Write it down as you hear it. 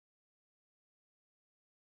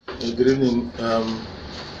Good evening.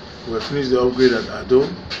 We've finished the upgrade at Ado.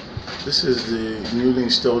 This is the newly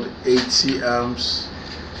installed 80 amps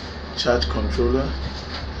charge controller,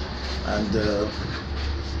 and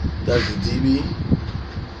that's the DB.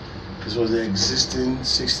 This was the existing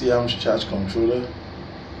 60 amps charge controller.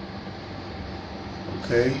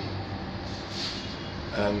 Okay,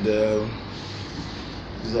 and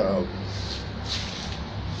these are our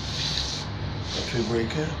battery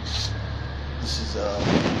breaker. This is our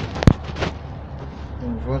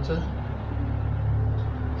inverter.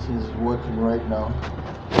 This is working right now,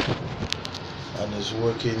 and it's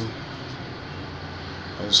working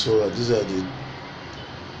on solar. These are the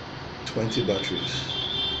 20 batteries.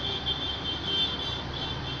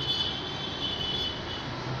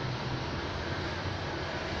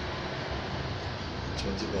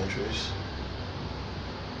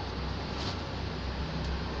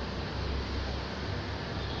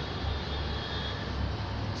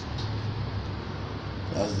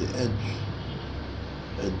 That's the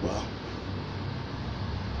edge bar.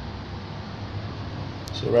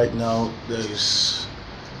 So right now there is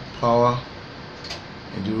power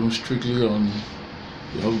in the room strictly on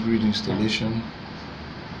the upgrade installation,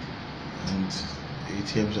 and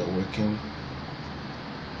ATMs are working.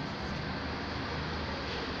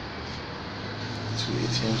 2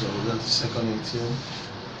 ATMs are, that's the second ATM.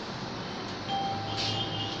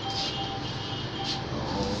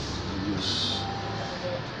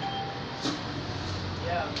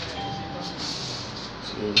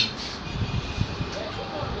 So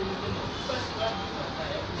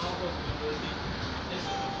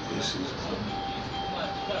this is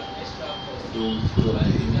don't put on the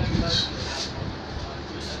inputs.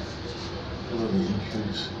 Put on the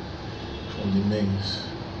inputs from the mains.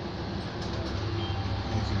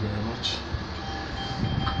 Thank you very much.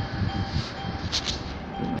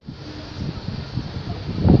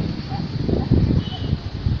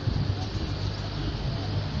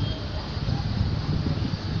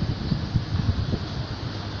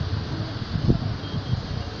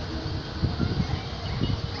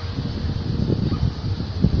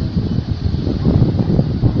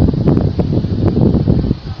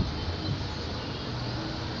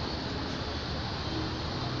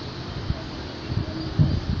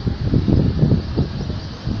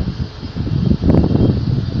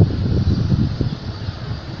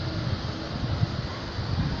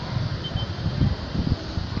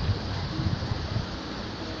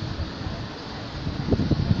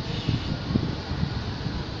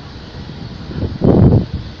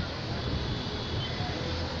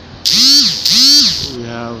 We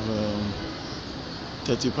have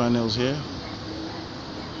 30 panels here,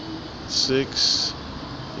 6,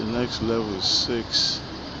 the next level is 6,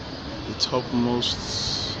 the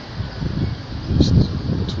topmost is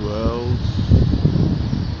 12,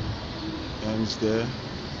 ends there,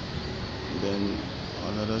 then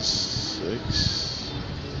another 6,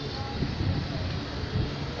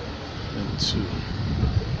 and 2,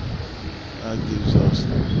 that gives us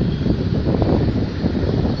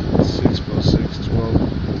 6 plus 6, 12.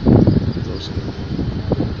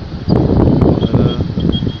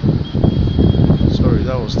 Sorry,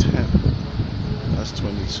 that was 10. That's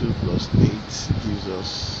 22 plus 8 gives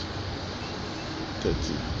us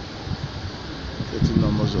 30. 30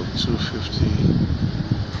 numbers of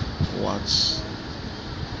 250 watts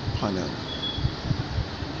panel.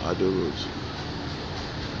 Ado Road.